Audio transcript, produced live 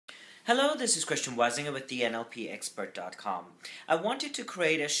Hello, this is Christian Wasinger with the NLPexpert.com. I wanted to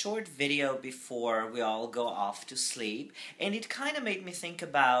create a short video before we all go off to sleep, and it kind of made me think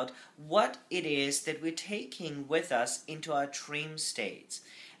about what it is that we're taking with us into our dream states.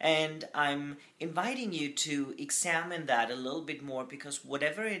 And I'm inviting you to examine that a little bit more, because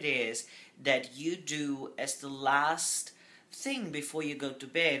whatever it is that you do as the last thing before you go to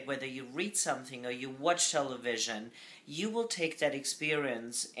bed, whether you read something or you watch television, you will take that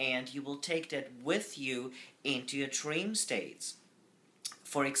experience and you will take that with you into your dream states.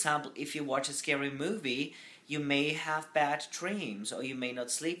 For example, if you watch a scary movie, you may have bad dreams or you may not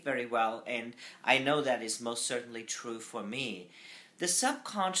sleep very well, and I know that is most certainly true for me. The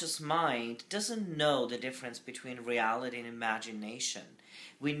subconscious mind doesn't know the difference between reality and imagination.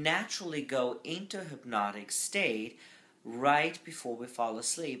 We naturally go into a hypnotic state right before we fall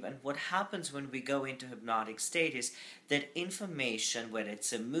asleep, and what happens when we go into hypnotic state is that information, whether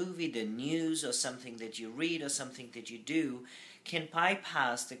it's a movie, the news, or something that you read or something that you do, can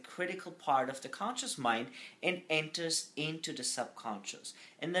bypass the critical part of the conscious mind and enters into the subconscious,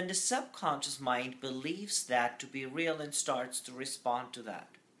 and then the subconscious mind believes that to be real and starts to respond to that.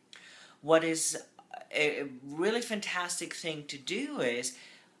 What is a really fantastic thing to do is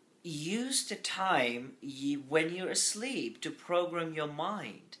use the time when you're asleep to program your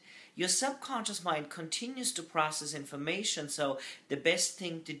mind. Your subconscious mind continues to process information, so the best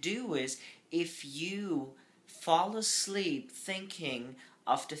thing to do is, if you fall asleep thinking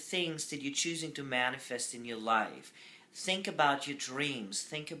of the things that you're choosing to manifest in your life, think about your dreams,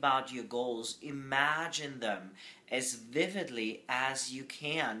 think about your goals, imagine them as vividly as you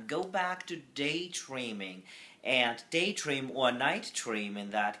can. Go back to daydreaming, and daydream or night dream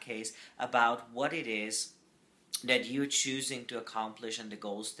in that case about what it is that you're choosing to accomplish and the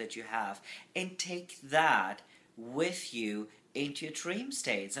goals that you have, and take that with you into your dream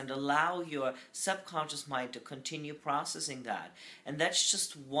states and allow your subconscious mind to continue processing that. And that's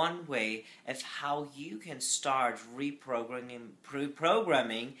just one way of how you can start reprogramming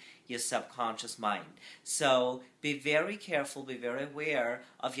your subconscious mind. So be very careful, be very aware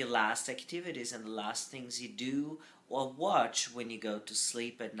of your last activities and the last things you do or watch when you go to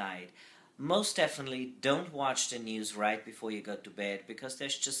sleep at night. Most definitely don't watch the news right before you go to bed, because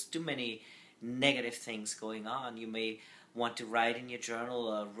there's just too many negative things going on. You may want to write in your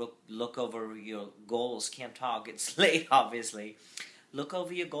journal, look over your goals. Can't talk, it's late obviously. Look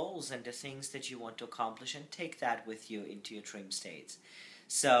over your goals and the things that you want to accomplish, and take that with you into your dream states.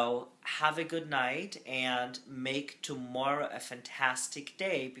 So have a good night and make tomorrow a fantastic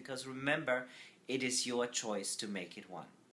day, because remember, it is your choice to make it one.